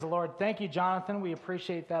Lord, thank you, Jonathan. We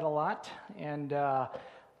appreciate that a lot. And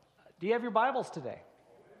do you have your Bibles today?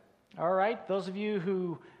 All right. Those of you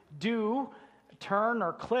who do, turn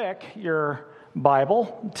or click your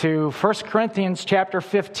Bible to 1 Corinthians chapter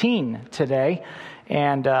 15 today.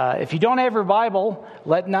 And if you don't have your Bible,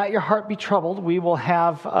 let not your heart be troubled. We will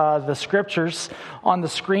have the scriptures on the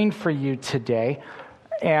screen for you today.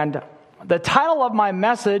 And the title of my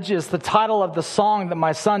message is the title of the song that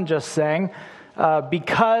my son just sang.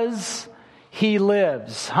 Because he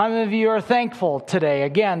lives. How many of you are thankful today,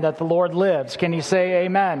 again, that the Lord lives? Can you say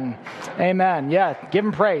amen? Amen. Yeah, give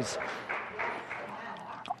him praise.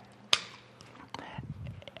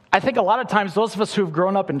 I think a lot of times those of us who've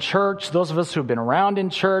grown up in church, those of us who've been around in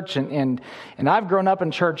church, and I've grown up in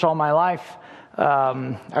church all my life,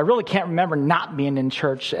 I really can't remember not being in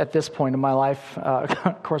church at this point in my life.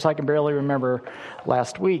 Of course, I can barely remember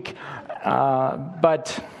last week.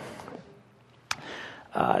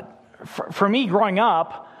 For me, growing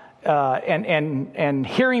up and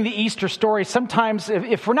hearing the Easter story, sometimes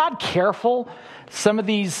if we're not careful, some of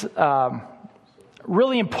these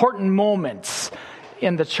really important moments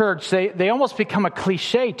in the church, they almost become a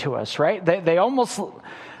cliche to us, right? They almost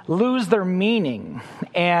lose their meaning.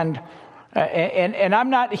 And I'm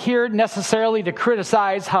not here necessarily to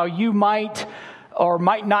criticize how you might or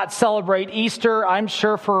might not celebrate Easter. I'm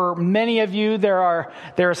sure for many of you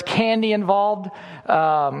there's candy involved.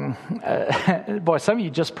 Boy, some of you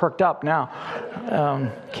just perked up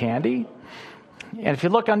now. Candy? And if you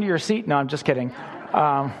look under your seat, no, I'm just kidding.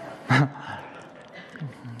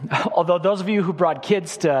 Although those of you who brought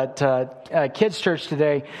kids to kids' church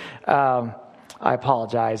today, I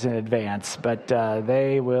apologize in advance, but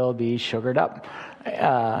they will be sugared up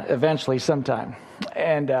eventually sometime.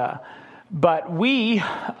 But we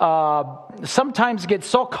sometimes get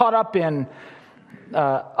so caught up in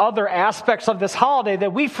other aspects of this holiday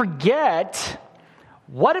that we forget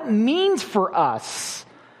what it means for us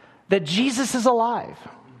that Jesus is alive.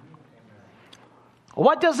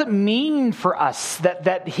 What does it mean for us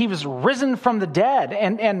that he was risen from the dead?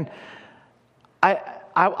 And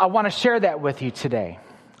I want to share that with you today,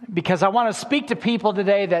 because I want to speak to people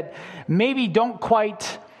today that maybe don't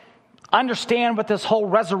quite understand what this whole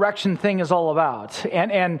resurrection thing is all about.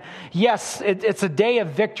 And yes, it's a day of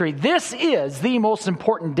victory. This is the most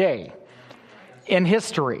important day in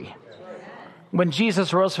history, when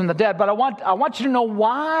Jesus rose from the dead. But I want you to know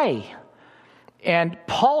why. And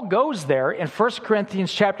Paul goes there in 1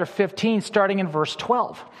 Corinthians chapter 15, starting in verse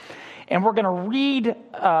 12. And we're going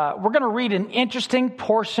to read an interesting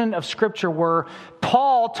portion of Scripture where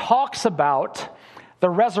Paul talks about the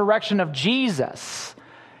resurrection of Jesus.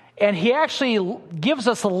 And he actually gives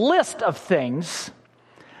us a list of things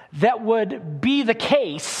that would be the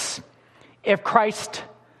case if Christ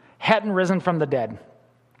hadn't risen from the dead.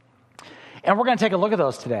 And we're going to take a look at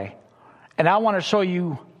those today. And I want to show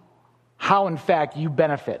you how, in fact, you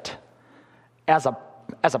benefit as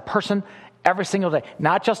a person every single day.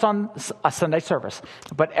 Not just on a Sunday service,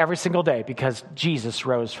 but every single day, because Jesus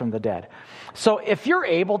rose from the dead. So if you're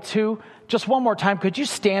able to, just one more time, could you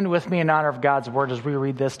stand with me in honor of God's word as we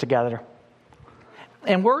read this together?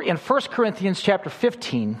 And we're in 1 Corinthians chapter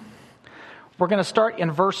 15. We're going to start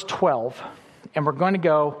in verse 12, and we're going to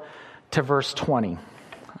go to verse 20.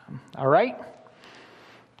 All right?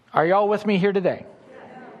 Are you all with me here today?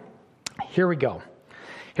 Here we go.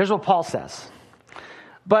 Here's what Paul says.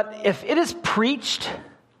 But if it is preached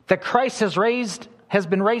that Christ has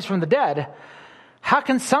been raised from the dead, how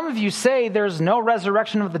can some of you say there's no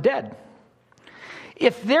resurrection of the dead?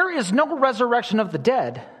 If there is no resurrection of the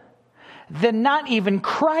dead, then not even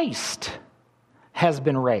Christ has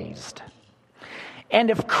been raised. And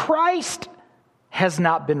if Christ has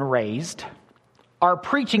not been raised, our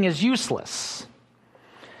preaching is useless,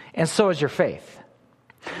 and so is your faith.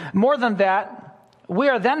 More than that, we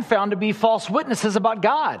are then found to be false witnesses about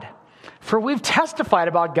God, for we've testified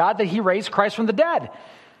about God that he raised Christ from the dead.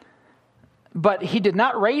 But he did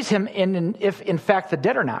not raise him if in fact the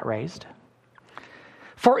dead are not raised.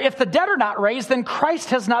 For if the dead are not raised, then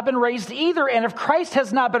Christ has not been raised either. And if Christ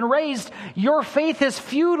has not been raised, your faith is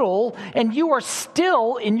futile and you are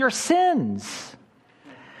still in your sins.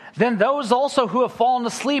 Then those also who have fallen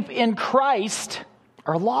asleep in Christ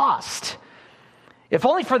are lost. If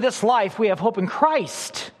only for this life we have hope in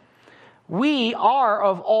Christ, we are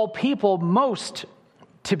of all people most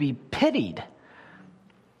to be pitied.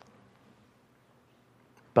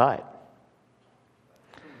 But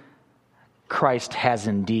Christ has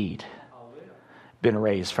indeed been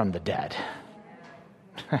raised from the dead.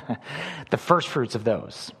 The first fruits of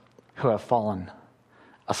those who have fallen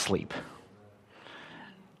asleep.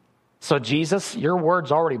 So Jesus, your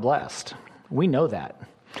word's already blessed. We know that.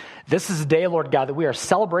 This is a day, Lord God, that we are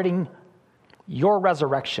celebrating your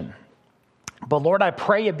resurrection. But Lord, I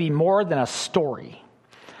pray it be more than a story.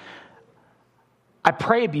 I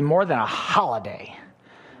pray it be more than a holiday.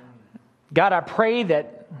 God, I pray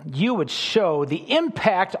that you would show the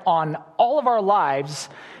impact on all of our lives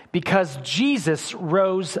because Jesus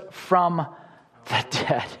rose from the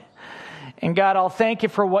dead. And God, I'll thank you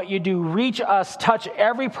for what you do. Reach us, touch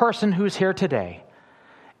every person who's here today,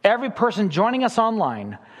 every person joining us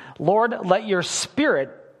online. Lord, let your Spirit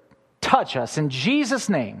touch us in Jesus'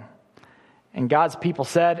 name. And God's people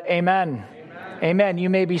said, amen. Amen. Amen. You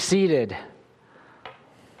may be seated.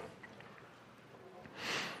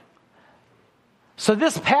 So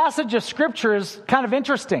this passage of Scripture is kind of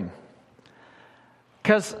interesting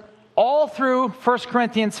because all through 1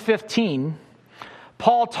 Corinthians 15,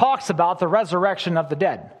 Paul talks about the resurrection of the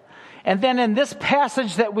dead. And then in this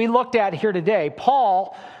passage that we looked at here today,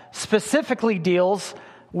 Paul specifically deals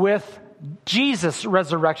with Jesus'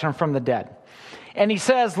 resurrection from the dead. And he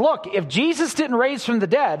says, look, if Jesus didn't raise from the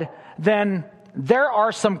dead, then there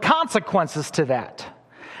are some consequences to that.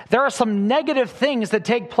 There are some negative things that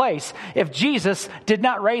take place if Jesus did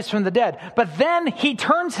not raise from the dead. But then he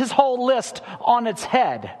turns his whole list on its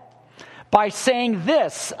head by saying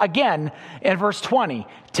this again in verse 20.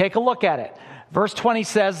 Take a look at it. Verse 20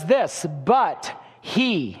 says this, but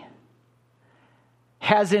he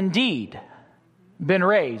has indeed been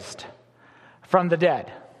raised from the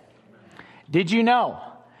dead. Did you know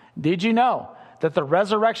that the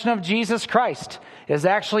resurrection of Jesus Christ is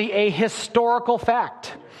actually a historical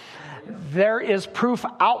fact? There is proof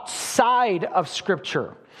outside of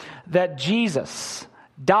Scripture that Jesus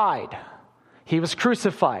died. He was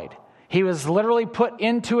crucified. He was literally put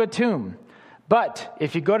into a tomb. But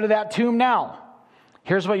if you go to that tomb now,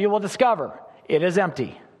 here's what you will discover. It is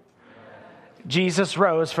empty. Jesus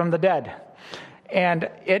rose from the dead. And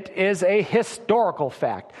it is a historical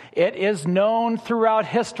fact. It is known throughout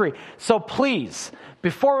history. So please,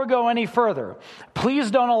 before we go any further,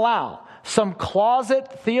 please don't allow some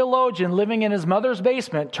closet theologian living in his mother's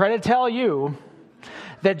basement try to tell you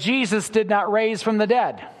that Jesus did not raise from the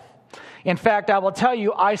dead. In fact, I will tell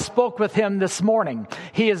you, I spoke with him this morning.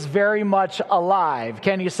 He is very much alive.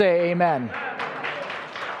 Can you say amen?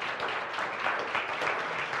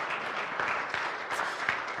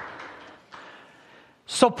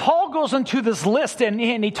 So Paul goes into this list and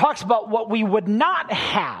he talks about what we would not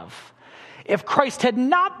have if Christ had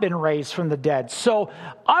not been raised from the dead. So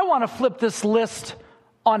I want to flip this list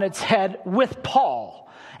on its head with Paul.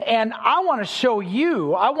 And I want to show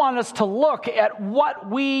you, I want us to look at what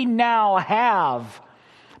we now have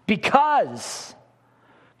because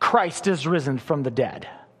Christ is risen from the dead.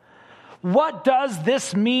 What does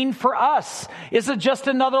this mean for us? Is it just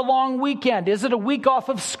another long weekend? Is it a week off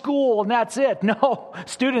of school and that's it? No,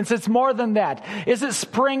 students, it's more than that. Is it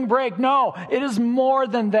spring break? No, it is more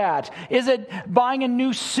than that. Is it buying a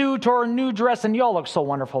new suit or a new dress? And you all look so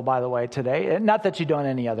wonderful, by the way, today. Not that you don't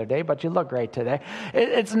any other day, but you look great today.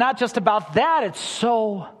 It's not just about that. It's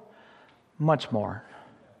so much more.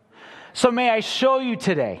 So may I show you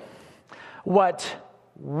today what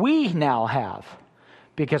we now have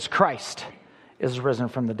because Christ is risen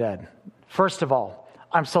from the dead. First of all,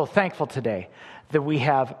 I'm so thankful today that we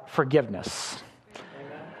have forgiveness.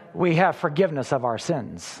 Amen. We have forgiveness of our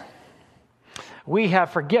sins. We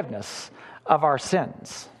have forgiveness of our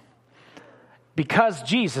sins. Because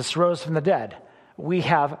Jesus rose from the dead, we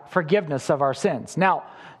have forgiveness of our sins. Now,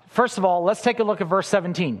 first of all, let's take a look at verse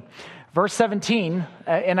 17. Verse 17,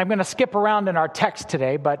 and I'm going to skip around in our text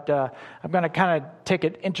today, but I'm going to kind of take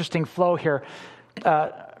an interesting flow here.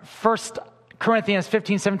 1 Corinthians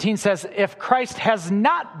 15:17 says, if Christ has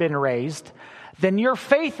not been raised, then your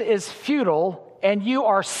faith is futile and you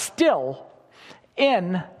are still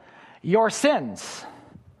in your sins.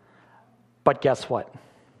 But guess what?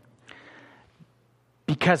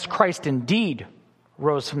 Because Christ indeed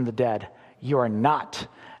rose from the dead, you are not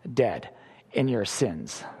dead in your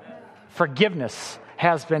sins. Forgiveness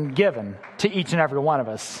has been given to each and every one of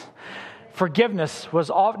us. Forgiveness was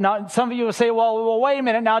all. Now, some of you will say, well, wait a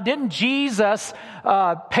minute. Now, didn't Jesus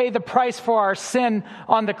pay the price for our sin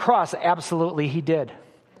on the cross? Absolutely, he did.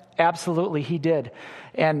 Absolutely, he did.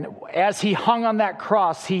 And as he hung on that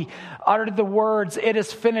cross, he uttered the words, it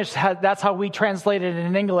is finished. That's how we translate it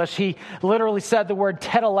in English. He literally said the word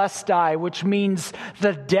tetelestai, which means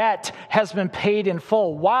the debt has been paid in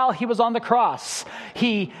full. While he was on the cross,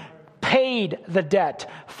 he paid the debt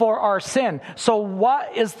for our sin. So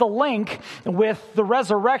what is the link with the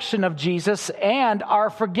resurrection of Jesus and our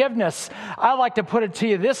forgiveness? I like to put it to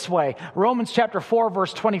you this way. Romans chapter 4,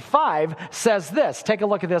 verse 25 says this. Take a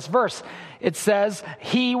look at this verse. It says,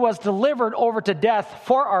 he was delivered over to death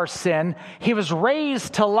for our sin. He was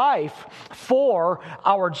raised to life for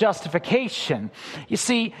our justification. You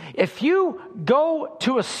see, if you go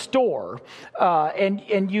to a store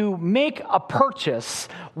and you make a purchase,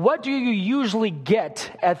 what do you usually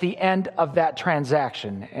get at the end of that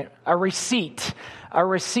transaction? A receipt. A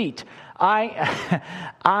receipt.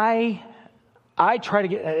 I try to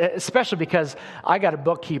get, especially because I got a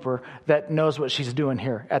bookkeeper that knows what she's doing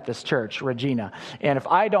here at this church, Regina. And if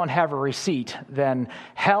I don't have a receipt, then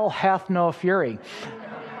hell hath no fury.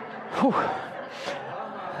 Whew.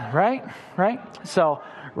 Right? So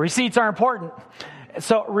receipts are important.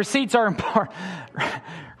 Receipts are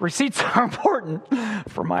important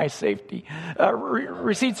for my safety.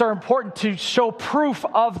 Receipts are important to show proof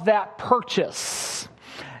of that purchase,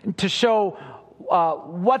 to show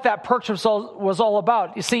what that purchase was all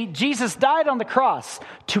about. You see, Jesus died on the cross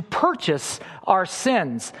to purchase our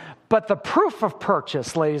sins. But the proof of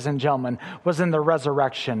purchase, ladies and gentlemen, was in the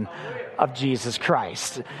resurrection of Jesus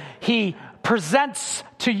Christ. He presents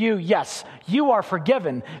to you, yes, you are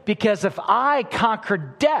forgiven, because if I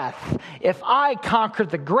conquered death, if I conquered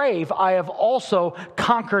the grave, I have also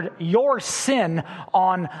conquered your sin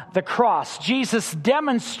on the cross. Jesus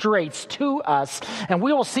demonstrates to us, and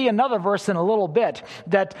we will see another verse in a little bit,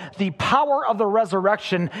 that the power of the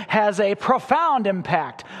resurrection has a profound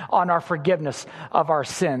impact on our forgiveness of our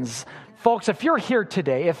sins. Folks, if you're here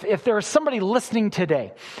today, if there is somebody listening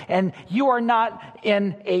today, and you are not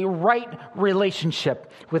in a right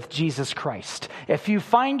relationship with Jesus Christ, if you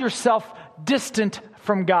find yourself distant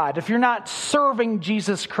from God, if you're not serving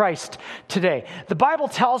Jesus Christ today, the Bible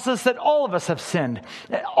tells us that all of us have sinned.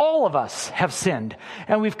 All of us have sinned,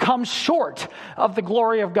 and we've come short of the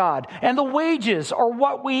glory of God. And the wages, or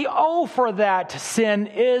what we owe for that sin,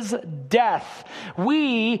 is death.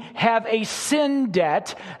 We have a sin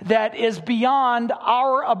debt that is beyond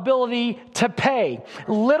our ability to pay.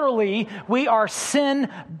 Literally, we are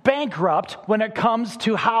sin bankrupt when it comes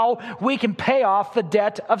to how we can pay off the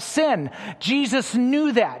debt of sin. Jesus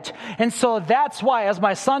knew that. And so that's why, as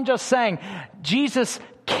my son just sang, Jesus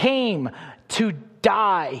came to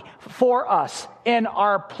die for us in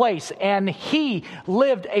our place. And he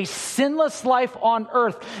lived a sinless life on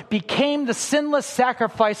earth, became the sinless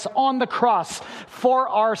sacrifice on the cross for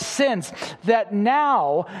our sins. That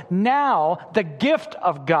now the gift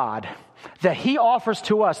of God that he offers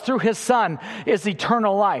to us through his Son is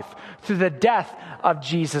eternal life through the death of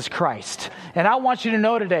Jesus Christ. And I want you to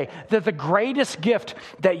know today that the greatest gift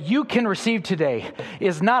that you can receive today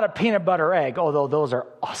is not a peanut butter egg, although those are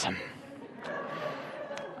awesome.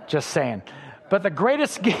 Just saying. But the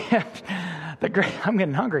greatest gift, I'm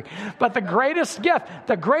getting hungry. But the greatest gift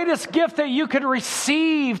that you could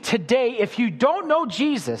receive today, if you don't know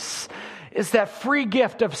Jesus, is that free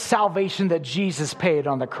gift of salvation that Jesus paid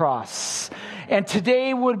on the cross. And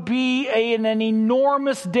today would be an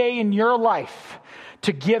enormous day in your life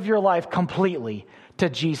to give your life completely to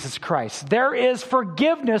Jesus Christ. There is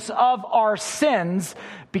forgiveness of our sins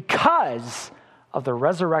because of the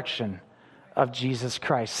resurrection of Jesus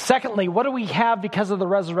Christ. Secondly, what do we have because of the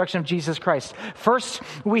resurrection of Jesus Christ? First,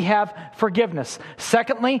 we have forgiveness.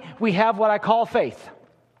 Secondly, we have what I call faith.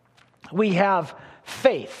 We have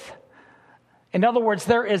faith. In other words,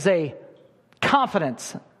 there is a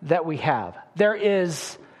confidence that we have. There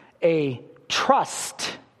is a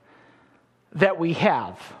trust that we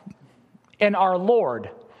have in our Lord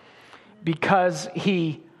because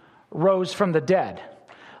he rose from the dead.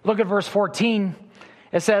 Look at verse 14.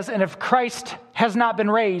 It says, and if Christ has not been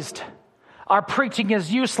raised, our preaching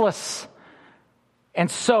is useless, and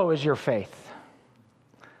so is your faith.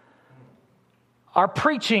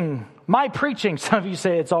 My preaching, some of you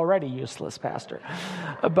say it's already useless, Pastor,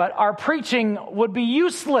 but our preaching would be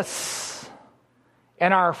useless,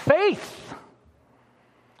 and our faith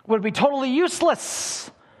would be totally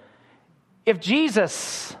useless if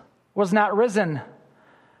Jesus was not risen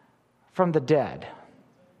from the dead.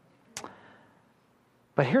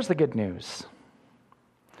 But here's the good news.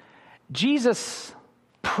 Jesus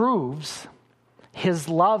proves his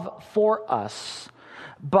love for us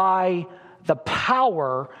by the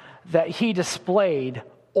power that he displayed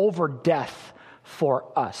over death for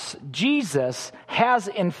us. Jesus has,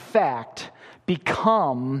 in fact,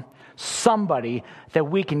 become somebody that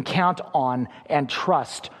we can count on and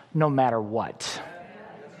trust no matter what.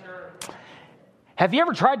 Have you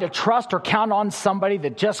ever tried to trust or count on somebody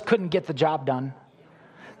that just couldn't get the job done?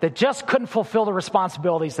 that just couldn't fulfill the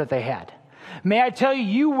responsibilities that they had. May I tell you,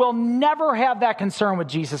 you will never have that concern with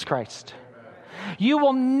Jesus Christ. You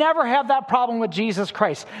will never have that problem with Jesus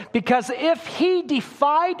Christ, because if he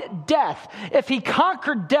defied death, if he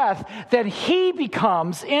conquered death, then he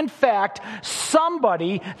becomes, in fact,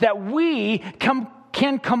 somebody that we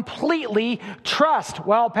can completely trust.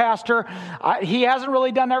 Well, Pastor, he hasn't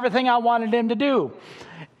really done everything I wanted him to do.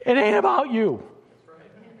 It ain't about you.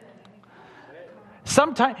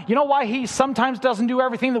 Sometimes, you know why he sometimes doesn't do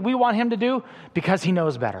everything that we want him to do? Because he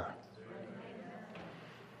knows better.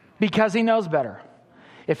 Because he knows better.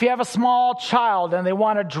 If you have a small child and they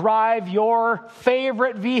want to drive your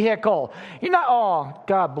favorite vehicle, you're not, oh,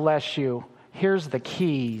 God bless you, here's the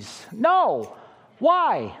keys. No.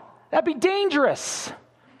 Why? That'd be dangerous.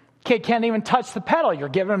 Kid can't even touch the pedal. You're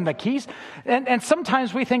giving him the keys. And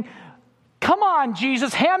sometimes we think, come on,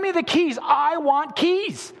 Jesus, hand me the keys. I want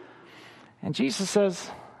keys. And Jesus says,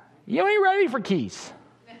 you ain't ready for keys.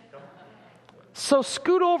 So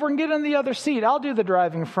scoot over and get in the other seat. I'll do the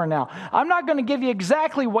driving for now. I'm not going to give you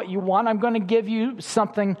exactly what you want. I'm going to give you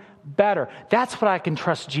something better. That's what I can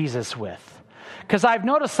trust Jesus with. Because I've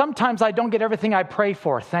noticed sometimes I don't get everything I pray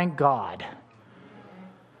for. Thank God.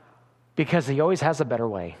 Because he always has a better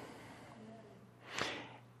way.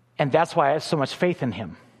 And that's why I have so much faith in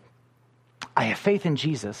him. I have faith in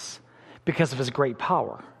Jesus because of his great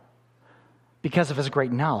power. Because of his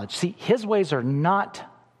great knowledge. See, his ways are not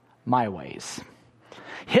my ways.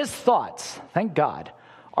 His thoughts, thank God,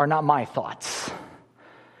 are not my thoughts.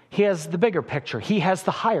 He has the bigger picture. He has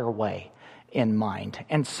the higher way in mind.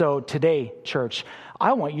 And so today, church,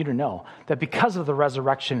 I want you to know that because of the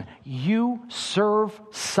resurrection, you serve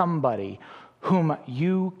somebody whom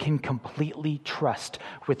you can completely trust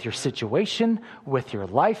with your situation, with your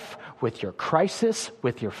life, with your crisis,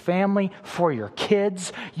 with your family, for your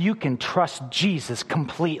kids. You can trust Jesus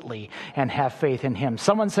completely and have faith in him.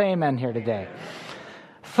 Someone say amen here today.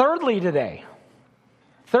 Thirdly today,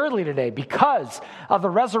 because of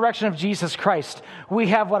the resurrection of Jesus Christ, we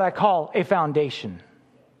have what I call a foundation.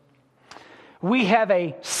 We have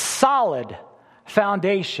a solid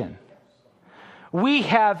foundation. We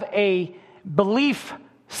have a belief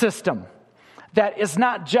system that is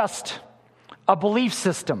not just a belief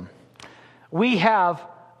system. We have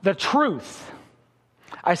the truth.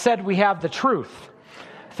 I said we have the truth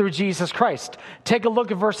through Jesus Christ. Take a look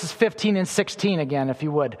at verses 15 and 16 again, if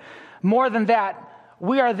you would. More than that,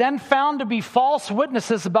 we are then found to be false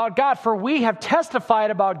witnesses about God, for we have testified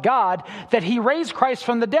about God that he raised Christ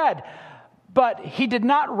from the dead. But he did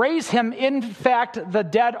not raise him. In fact, the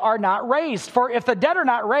dead are not raised. For if the dead are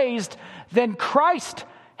not raised, then Christ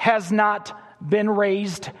has not been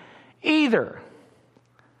raised either.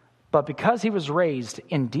 But because he was raised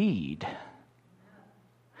indeed,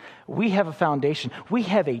 we have a foundation. We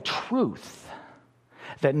have a truth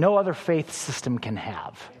that no other faith system can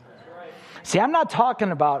have. See, I'm not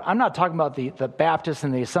talking about the Baptists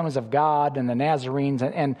and the Assemblies of God and the Nazarenes,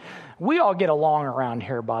 and we all get along around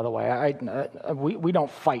here, by the way. We don't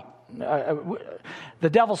fight. The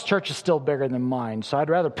devil's church is still bigger than mine, so I'd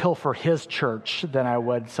rather pilfer his church than I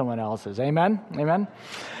would someone else's. Amen? Amen?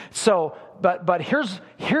 So, but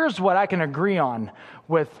here's what I can agree on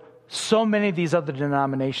with so many of these other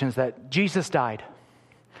denominations, that Jesus died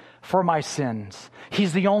for my sins.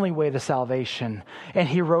 He's the only way to salvation. And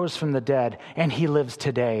he rose from the dead, and he lives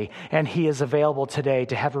today. And he is available today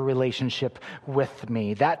to have a relationship with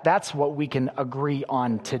me. That's what we can agree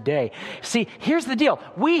on today. See, here's the deal.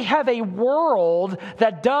 We have a world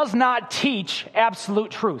that does not teach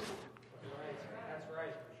absolute truth. That's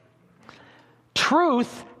right.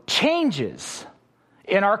 Truth changes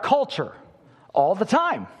in our culture all the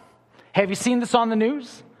time. Have you seen this on the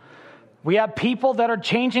news? We have people that are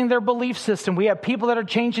changing their belief system. We have people that are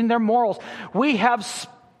changing their morals. We have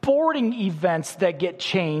sporting events that get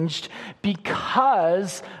changed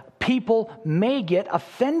because people may get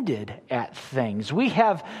offended at things. We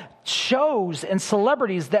have shows and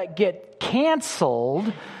celebrities that get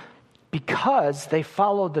canceled because they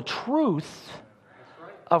follow the truth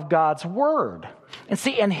of God's word. And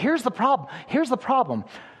see, and here's the problem.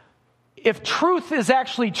 If truth is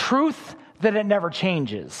actually truth, then it never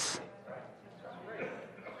changes.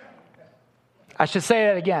 I should say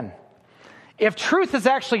that again. If truth is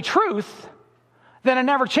actually truth, then it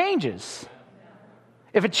never changes.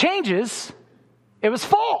 If it changes, it was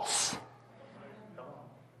false.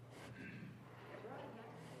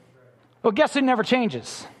 Well, guess who never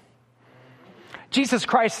changes? Jesus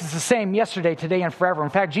Christ is the same yesterday, today, and forever. In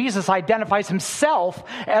fact, Jesus identifies himself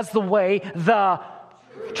as the way, the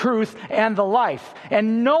truth, and the life.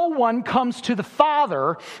 And no one comes to the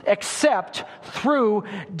Father except through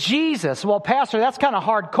Jesus. Well, Pastor, that's kind of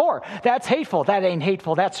hardcore. That's hateful. That ain't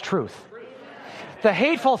hateful. That's truth. The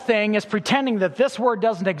hateful thing is pretending that this word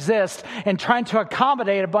doesn't exist and trying to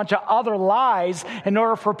accommodate a bunch of other lies in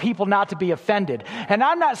order for people not to be offended. And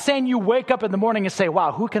I'm not saying you wake up in the morning and say,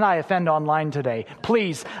 wow, who can I offend online today?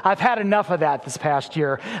 Please, I've had enough of that this past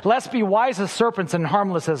year. Let's be wise as serpents and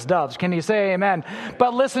harmless as doves. Can you say amen?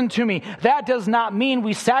 But listen to me. That does not mean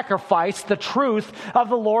we sacrifice the truth of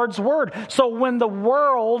the Lord's word. So when the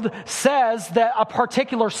world says that a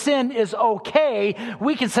particular sin is okay,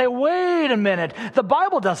 we can say, wait a minute. The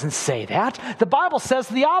Bible doesn't say that. The Bible says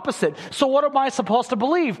the opposite. So what am I supposed to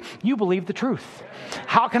believe? You believe the truth.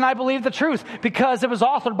 How can I believe the truth? Because it was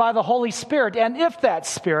authored by the Holy Spirit. And if that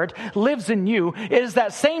Spirit lives in you, it is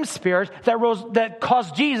that same Spirit that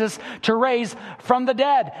caused Jesus to raise from the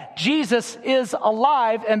dead. Jesus is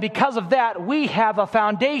alive, and because of that, we have a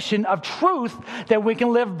foundation of truth that we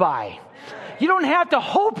can live by. You don't have to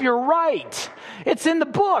hope you're right. It's in the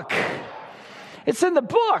book. It's in the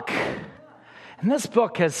book. And this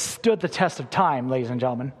book has stood the test of time, ladies and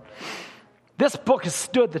gentlemen. This book has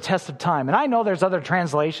stood the test of time. And I know there's other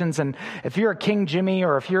translations, and if you're a King Jimmy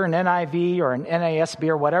or if you're an NIV or an NASB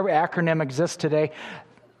or whatever acronym exists today,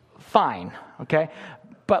 fine, okay?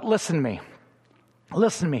 But listen to me.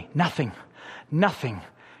 Listen to me. Nothing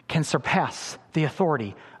can surpass the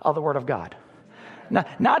authority of the Word of God.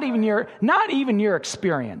 Not even your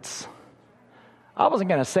experience. I wasn't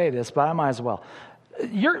going to say this, but I might as well.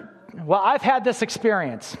 Well, I've had this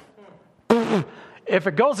experience. If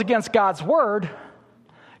it goes against God's word,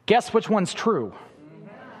 guess which one's true?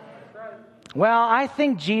 Well, I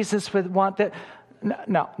think Jesus would want that.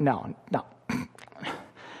 No.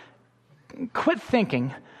 Quit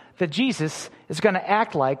thinking that Jesus is going to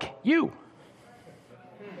act like you.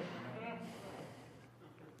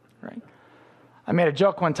 Right? I made a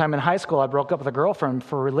joke one time in high school. I broke up with a girlfriend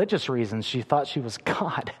for religious reasons. She thought she was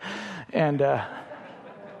God. And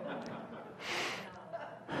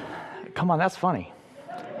come on, that's funny.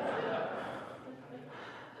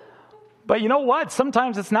 But you know what?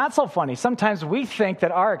 Sometimes it's not so funny. Sometimes we think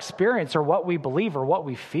that our experience or what we believe or what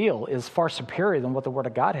we feel is far superior than what the Word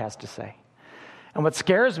of God has to say. And what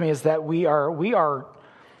scares me is that we are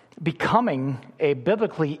becoming a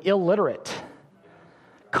biblically illiterate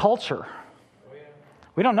culture.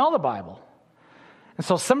 We don't know the Bible. And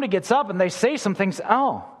so somebody gets up and they say some things,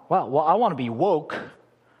 well, I want to be woke.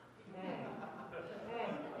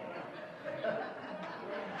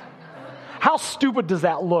 How stupid does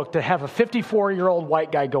that look to have a 54-year-old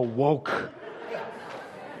white guy go woke?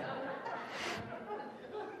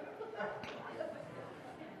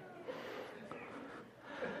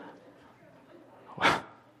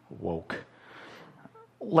 Woke.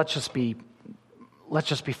 Let's just be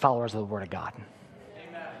followers of the Word of God.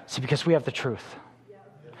 Amen. See, because we have the truth.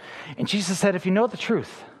 And Jesus said, if you know the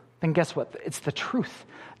truth, then guess what? It's the truth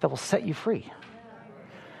that will set you free.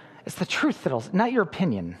 It's the truth not your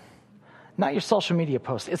opinion. Not your social media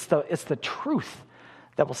post. It's the truth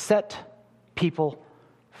that will set people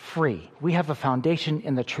free. We have a foundation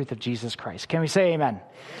in the truth of Jesus Christ. Can we say amen?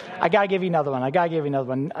 I got to give you another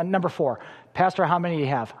one. Number 4. Pastor, how many do you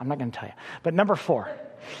have? I'm not going to tell you. But number 4,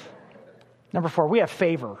 we have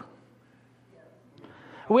favor.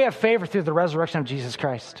 We have favor through the resurrection of Jesus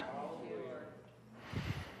Christ.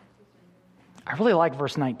 I really like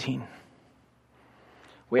verse 19.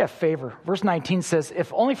 We have favor. Verse 19 says,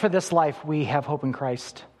 if only for this life we have hope in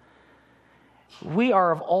Christ, we are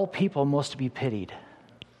of all people most to be pitied.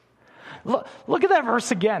 Look at that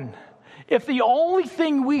verse again. If the only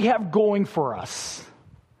thing we have going for us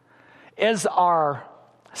is our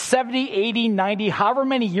 70, 80, 90, however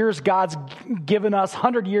many years God's given us,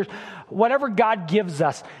 100 years, whatever God gives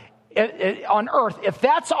us on earth, if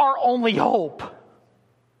that's our only hope,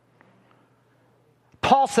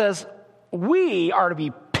 Paul says, we are to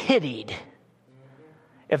be pitied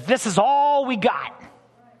if this is all we got,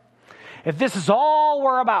 if this is all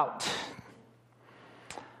we're about.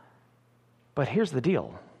 But here's the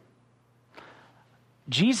deal.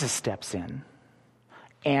 Jesus steps in,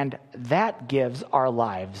 and that gives our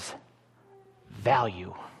lives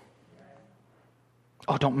value.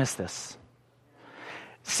 Oh, don't miss this.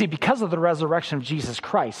 See, because of the resurrection of Jesus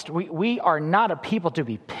Christ, we are not a people to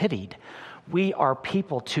be pitied. We are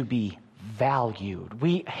people to be valued.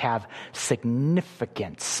 We have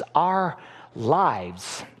significance. Our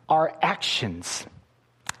lives, our actions,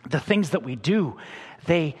 the things that we do,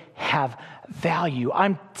 they have value.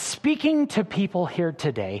 I'm speaking to people here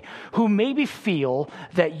today who maybe feel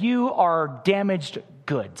that you are damaged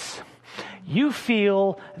goods. You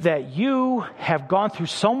feel that you have gone through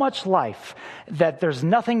so much life that there's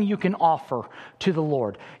nothing you can offer to the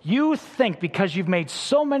Lord. You think because you've made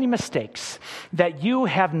so many mistakes that you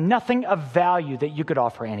have nothing of value that you could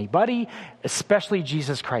offer anybody, especially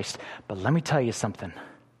Jesus Christ. But let me tell you something.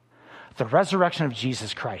 The resurrection of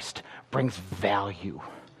Jesus Christ brings value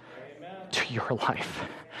to your life.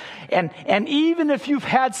 And even if you've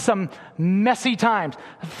had some messy times,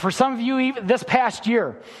 for some of you, even this past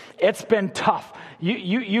year, it's been tough.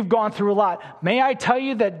 You've gone through a lot. May I tell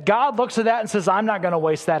you that God looks at that and says, I'm not going to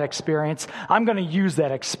waste that experience. I'm going to use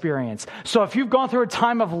that experience. So if you've gone through a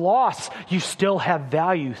time of loss, you still have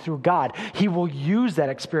value through God. He will use that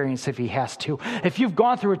experience if he has to. If you've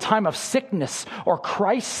gone through a time of sickness or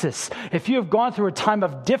crisis, if you have gone through a time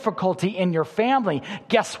of difficulty in your family,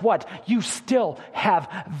 guess what? You still have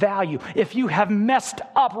value. If you have messed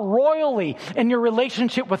up royally in your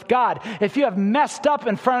relationship with God, if you have messed up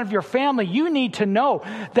in front of your family, you need to know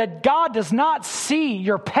that God does not see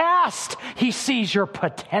your past. He sees your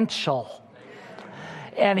potential.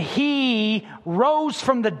 And he rose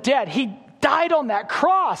from the dead. He died on that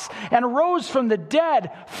cross and rose from the dead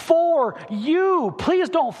for you. Please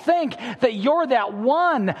don't think that you're that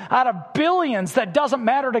one out of billions that doesn't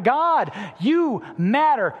matter to God. You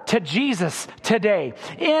matter to Jesus today.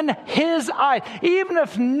 In his eyes, even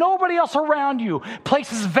if nobody else around you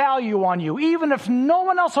places value on you, even if no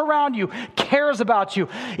one else around you cares about you,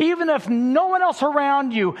 even if no one else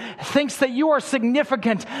around you thinks that you are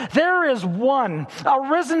significant, there is one, a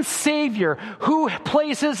risen Savior who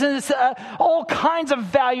places his all kinds of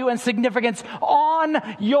value and significance on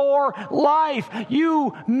your life.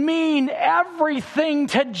 You mean everything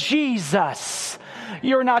to Jesus.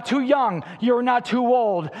 You're not too young. You're not too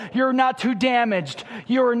old. You're not too damaged.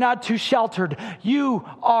 You're not too sheltered. You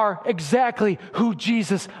are exactly who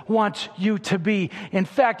Jesus wants you to be. In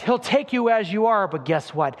fact, he'll take you as you are, but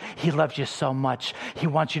guess what? He loves you so much. He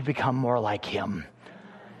wants you to become more like him.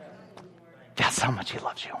 That's how much he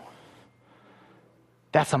loves you.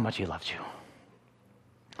 That's how much he loves you.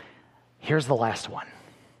 Here's the last one.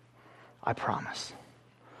 I promise.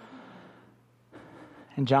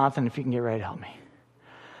 And Jonathan, if you can get ready to help me.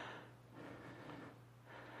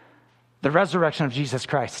 The resurrection of Jesus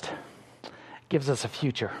Christ gives us a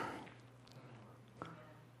future.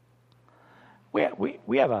 We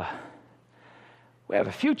have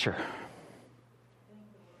a future.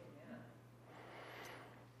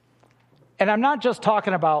 And I'm not just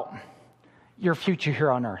talking about your future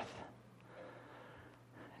here on earth.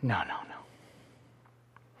 No.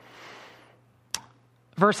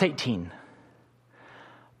 Verse 18.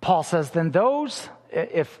 Paul says, then those,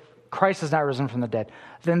 if Christ is not risen from the dead,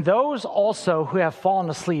 then those also who have fallen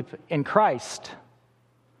asleep in Christ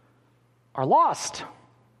are lost.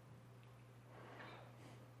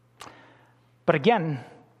 But again,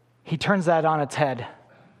 he turns that on its head.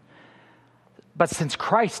 But since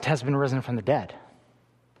Christ has been risen from the dead,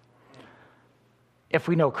 if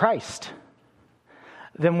we know Christ,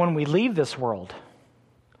 then when we leave this world,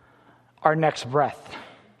 our next breath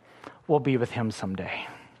will be with him someday.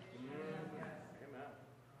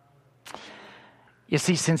 You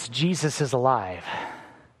see, since Jesus is alive,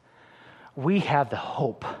 we have the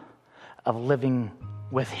hope of living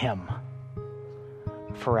with him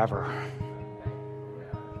forever.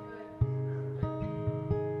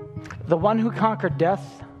 The one who conquered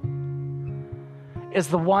death is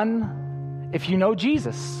the one, if you know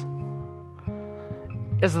Jesus,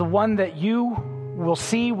 is the one that you will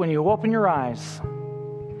see when you open your eyes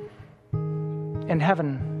in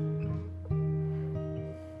heaven.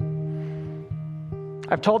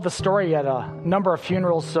 I've told the story at a number of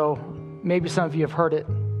funerals, so maybe some of you have heard it.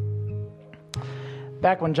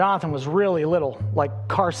 Back when Jonathan was really little, like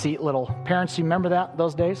car seat little. Parents, you remember that,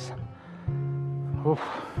 those days? Oof.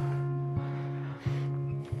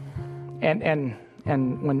 And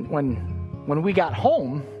when we got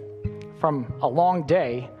home from a long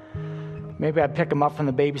day, maybe I'd pick him up from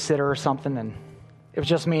the babysitter or something, and it was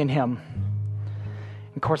just me and him.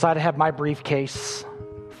 Of course, I'd have my briefcase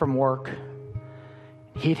from work.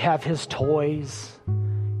 He'd have his toys.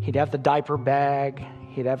 He'd have the diaper bag.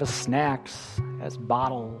 He'd have his snacks, his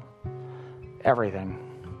bottle, everything.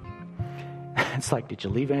 It's like, did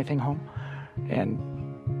you leave anything home?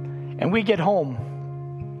 And we get home,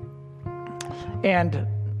 and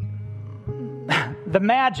the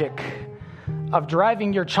magic of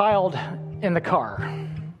driving your child in the car,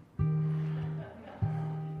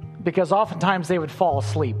 because oftentimes they would fall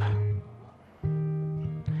asleep,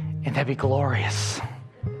 and that'd be glorious.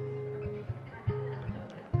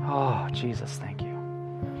 Oh, Jesus, thank you.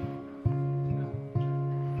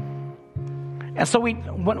 And so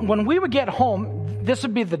when we would get home, this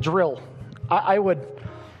would be the drill.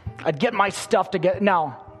 I'd get my stuff together.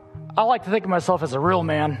 Now, I like to think of myself as a real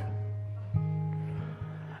man.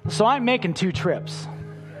 So I'm making 2 trips.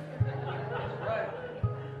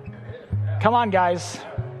 Come on, guys.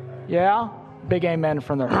 Yeah? Big amen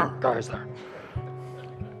from the guys there.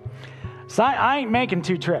 So I ain't making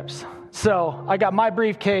 2 trips. So I got my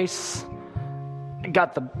briefcase. I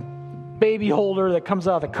got the baby holder that comes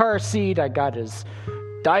out of the car seat. I got his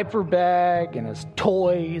diaper bag and his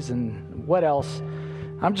toys and what else.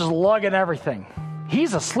 I'm just lugging everything.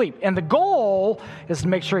 He's asleep. And the goal is to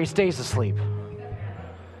make sure he stays asleep.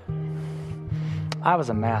 I was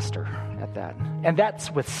a master at that. And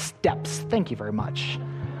that's with steps. Thank you very much.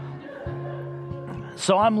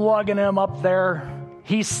 So I'm lugging him up there.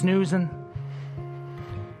 He's snoozing.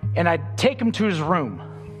 And I take him to his room.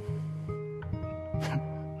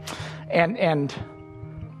 and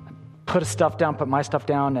put his stuff down, put my stuff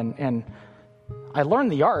down. And I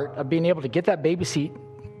learned the art of being able to get that baby seat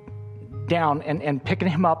down and picking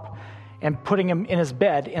him up and putting him in his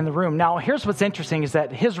bed in the room. Now, here's what's interesting is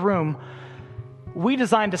that his room, we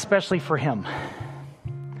designed especially for him.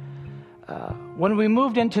 When we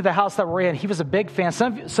moved into the house that we're in, he was a big fan.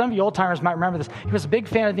 Some of you old timers might remember this. He was a big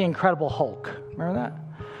fan of the Incredible Hulk. Remember that?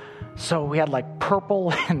 So we had like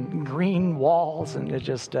purple and green walls, and it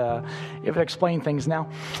would explain things now.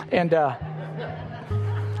 And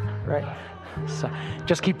right, so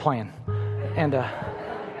just keep playing. And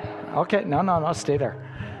okay, no, stay there.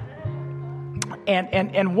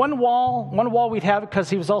 And one wall we'd have, because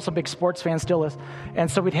he was also a big sports fan, still is, and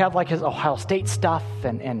so we'd have like his Ohio State stuff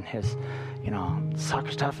and his,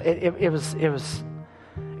 soccer stuff. It was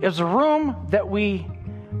a room that we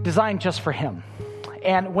designed just for him.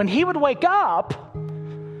 And when he would wake up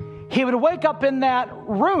in that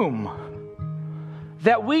room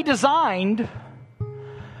that we designed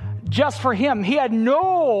just for him. He had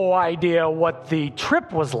no idea what the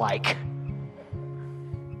trip was like.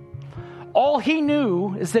 All he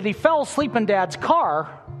knew is that he fell asleep in Dad's car,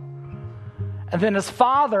 and then his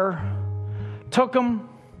father took him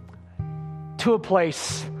to a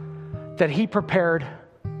place that he prepared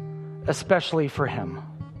especially for him.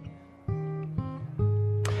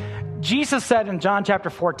 Jesus said in John chapter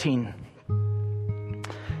 14,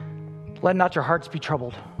 "Let not your hearts be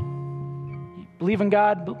troubled. Believe in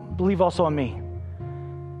God, believe also in me.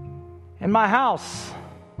 In my house,"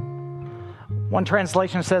 one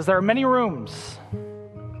translation says, "there are many rooms,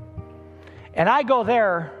 and I go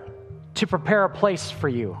there to prepare a place for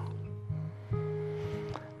you."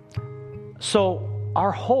 So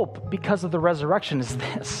our hope, because of the resurrection, is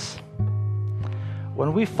this.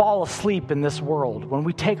 When we fall asleep in this world, when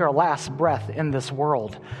we take our last breath in this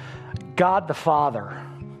world, God the Father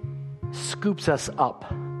scoops us up,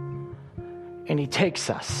 and he takes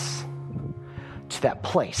us to that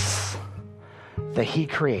place that he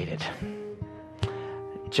created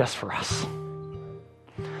just for us.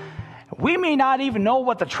 We may not even know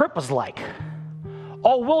what the trip was like.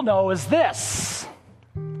 All we'll know is this: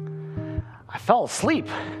 I fell asleep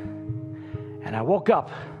and I woke up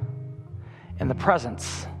in the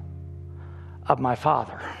presence of my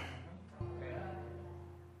Father.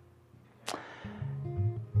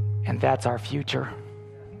 And that's our future,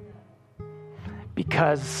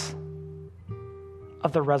 because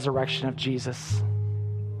of the resurrection of Jesus.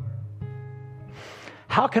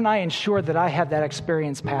 How can I ensure that I have that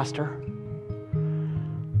experience, Pastor?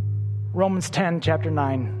 Romans 10, chapter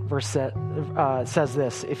 9, verse says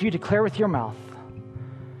this: "If you declare with your mouth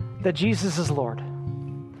that Jesus is Lord,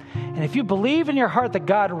 and if you believe in your heart that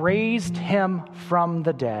God raised him from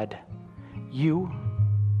the dead, you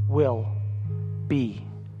will be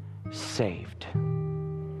saved."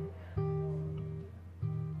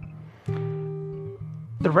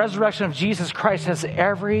 The resurrection of Jesus Christ has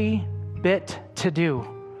every bit to do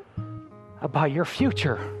about your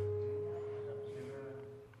future.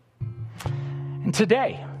 And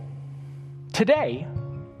today,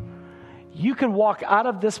 you can walk out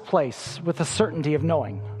of this place with the certainty of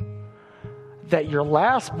knowing that your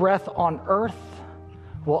last breath on earth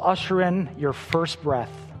will usher in your first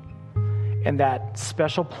breath in that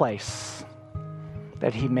special place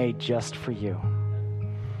that he made just for you.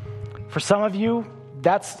 For some of you,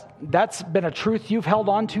 that's been a truth you've held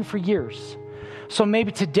on to for years. So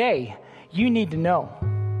maybe today you need to know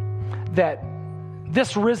that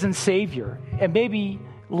this risen Savior, and maybe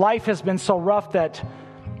life has been so rough that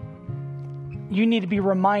you need to be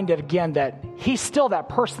reminded again that he's still that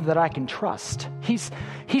person that I can trust. He's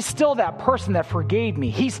still that person that forgave me.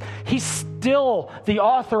 He's still the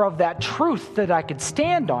author of that truth that I could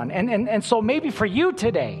stand on. And so maybe for you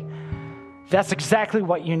today, That's exactly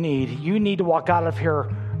what you need. You need to walk out of here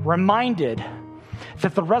reminded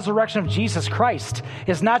that the resurrection of Jesus Christ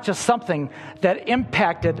is not just something that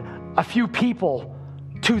impacted a few people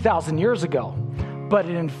 2,000 years ago, but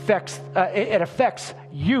it affects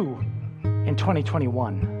you in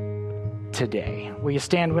 2021 today. Will you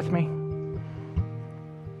stand with me?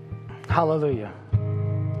 Hallelujah.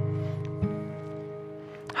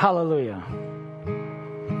 Hallelujah.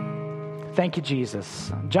 Thank you,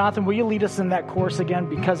 Jesus. Jonathan, will you lead us in that chorus again?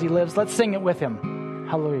 Because he lives. Let's sing it with him.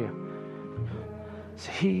 Hallelujah.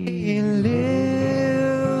 He lives.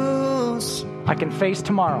 I can face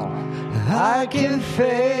tomorrow. I can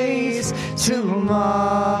face tomorrow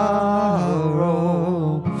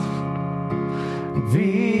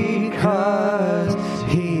because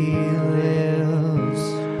he lives.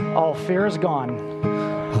 All fear is gone.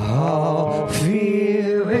 All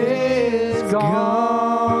fear is gone.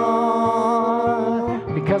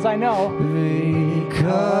 Because I know.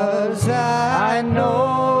 Because I know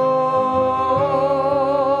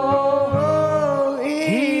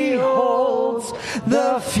he holds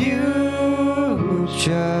the future.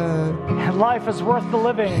 And life is worth the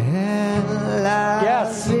living. And life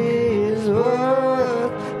Yes. is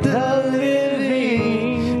worth the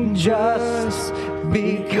living just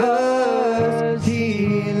because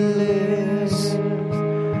he lives.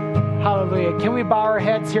 Hallelujah. Can we bow our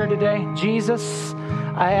heads here today? Jesus,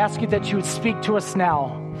 I ask you that you would speak to us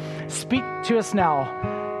now. Speak to us now.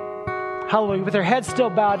 Hallelujah. With your head still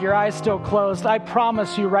bowed, your eyes still closed, I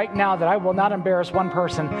promise you right now that I will not embarrass one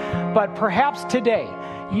person. But perhaps today,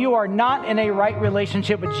 you are not in a right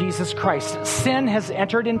relationship with Jesus Christ. Sin has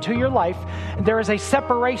entered into your life. There is a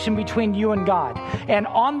separation between you and God. And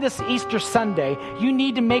on this Easter Sunday, you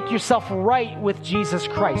need to make yourself right with Jesus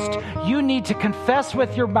Christ. You need to confess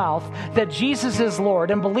with your mouth that Jesus is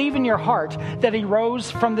Lord and believe in your heart that he rose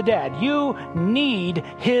from the dead. You need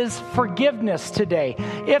his forgiveness today.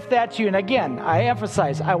 If that's you, and again, I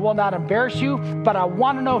emphasize, I will not embarrass you, but I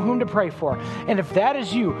want to know whom to pray for. And if that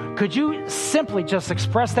is you, could you simply just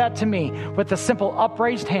express that to me with a simple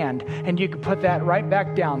upraised hand, and you can put that right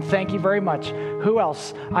back down. Thank you very much. Who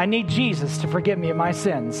else? I need Jesus to forgive me of my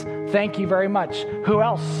sins. Thank you very much. Who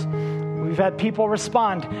else? We've had people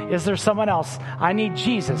respond. Is there someone else? I need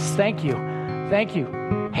Jesus. Thank you. Thank you.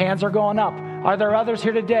 Hands are going up. Are there others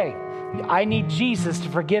here today? I need Jesus to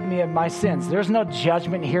forgive me of my sins. There's no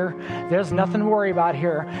judgment here. There's nothing to worry about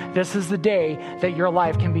here. This is the day that your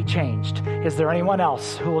life can be changed. Is there anyone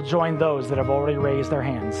else who will join those that have already raised their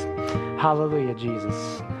hands? Hallelujah,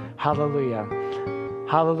 Jesus. Hallelujah.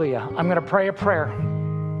 Hallelujah. I'm going to pray a prayer.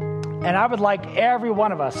 And I would like every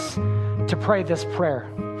one of us to pray this prayer.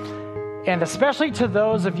 And especially to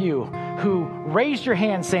those of you who raised your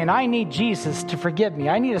hand saying, I need Jesus to forgive me.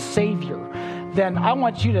 I need a Savior. Then I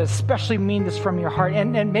want you to especially mean this from your heart.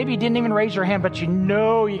 And maybe you didn't even raise your hand, but you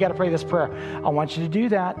know you got to pray this prayer. I want you to do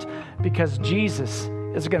that because Jesus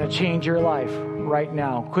is going to change your life right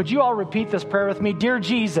now. Could you all repeat this prayer with me? Dear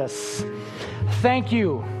Jesus, thank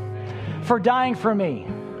you for dying for me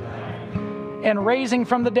and raising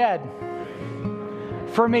from the dead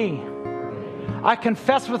for me. I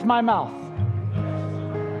confess with my mouth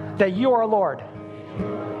that you are Lord.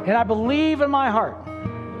 And I believe in my heart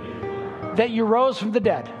that you rose from the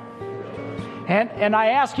dead. And I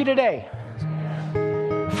ask you today,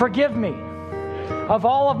 forgive me of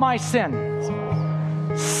all of my sin.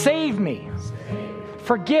 Save me.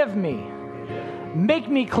 Forgive me. Make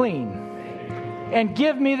me clean. And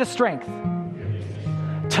give me the strength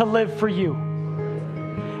to live for you.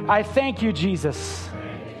 I thank you, Jesus.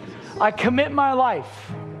 I commit my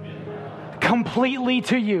life completely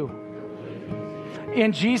to you.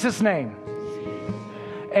 In Jesus' name.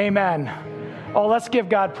 Amen. Oh, let's give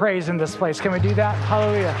God praise in this place. Can we do that?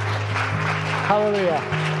 Hallelujah. Hallelujah.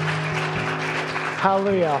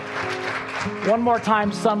 Hallelujah. One more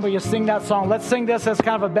time, son, will you sing that song? Let's sing this as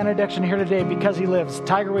kind of a benediction here today because he lives.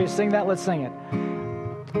 Tiger, will you sing that? Let's sing it.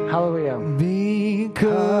 Hallelujah.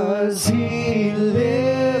 Because he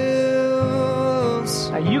lives.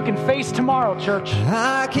 Now you can face tomorrow, church.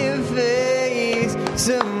 I can face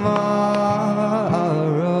tomorrow.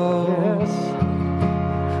 Yes.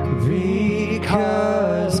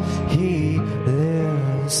 Because he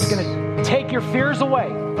lives. He's going to take your fears away.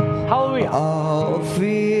 Hallelujah. All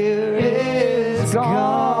fear is gone.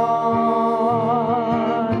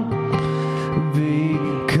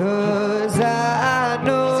 Because I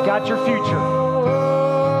know He's got your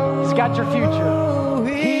future. He's got your future.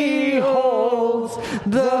 He holds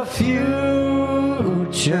the future.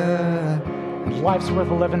 Life's worth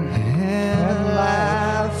living. And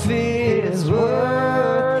life is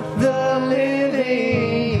worth the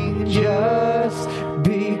living just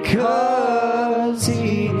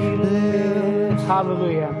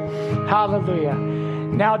Hallelujah. Hallelujah.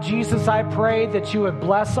 Now, Jesus, I pray that you would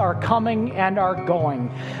bless our coming and our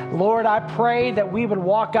going. Lord, I pray that we would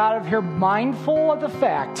walk out of here mindful of the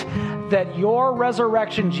fact that your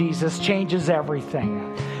resurrection, Jesus, changes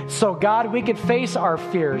everything. So, God, we can face our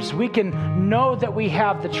fears. We can know that we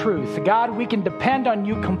have the truth. God, we can depend on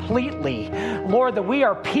you completely. Lord, that we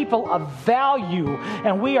are people of value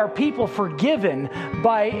and we are people forgiven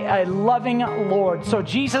by a loving Lord. So,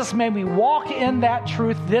 Jesus, may we walk in that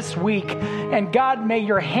truth this week. And God, may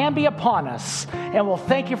your hand be upon us. And we'll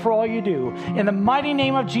thank you for all you do. In the mighty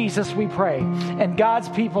name of Jesus, we pray. And God's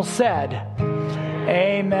people said,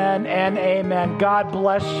 amen and amen. God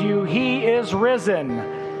bless you. He is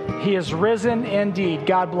risen. He is risen indeed.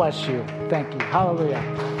 God bless you. Thank you. Hallelujah.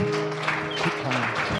 Keep coming.